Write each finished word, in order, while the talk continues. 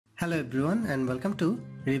Hello everyone and welcome to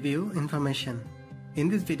Review Information. In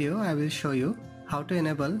this video I will show you how to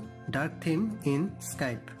enable dark theme in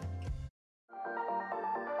Skype.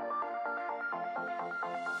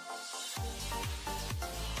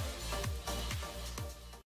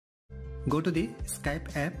 Go to the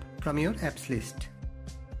Skype app from your apps list.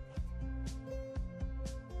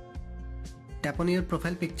 Tap on your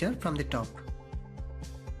profile picture from the top.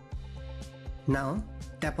 Now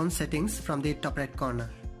tap on Settings from the top right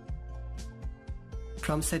corner.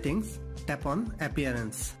 From Settings, tap on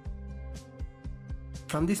Appearance.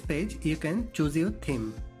 From this page, you can choose your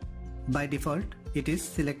theme. By default, it is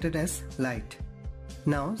selected as Light.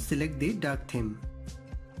 Now select the dark theme.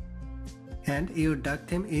 And your dark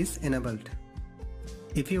theme is enabled.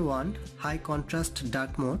 If you want high contrast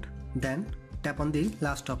dark mode, then tap on the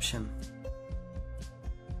last option.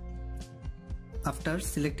 After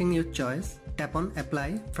selecting your choice, tap on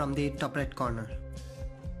Apply from the top right corner.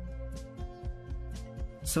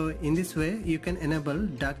 So in this way you can enable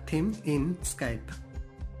dark theme in Skype.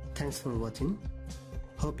 Thanks for watching.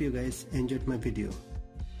 Hope you guys enjoyed my video.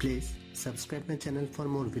 Please subscribe my channel for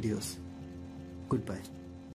more videos. Goodbye.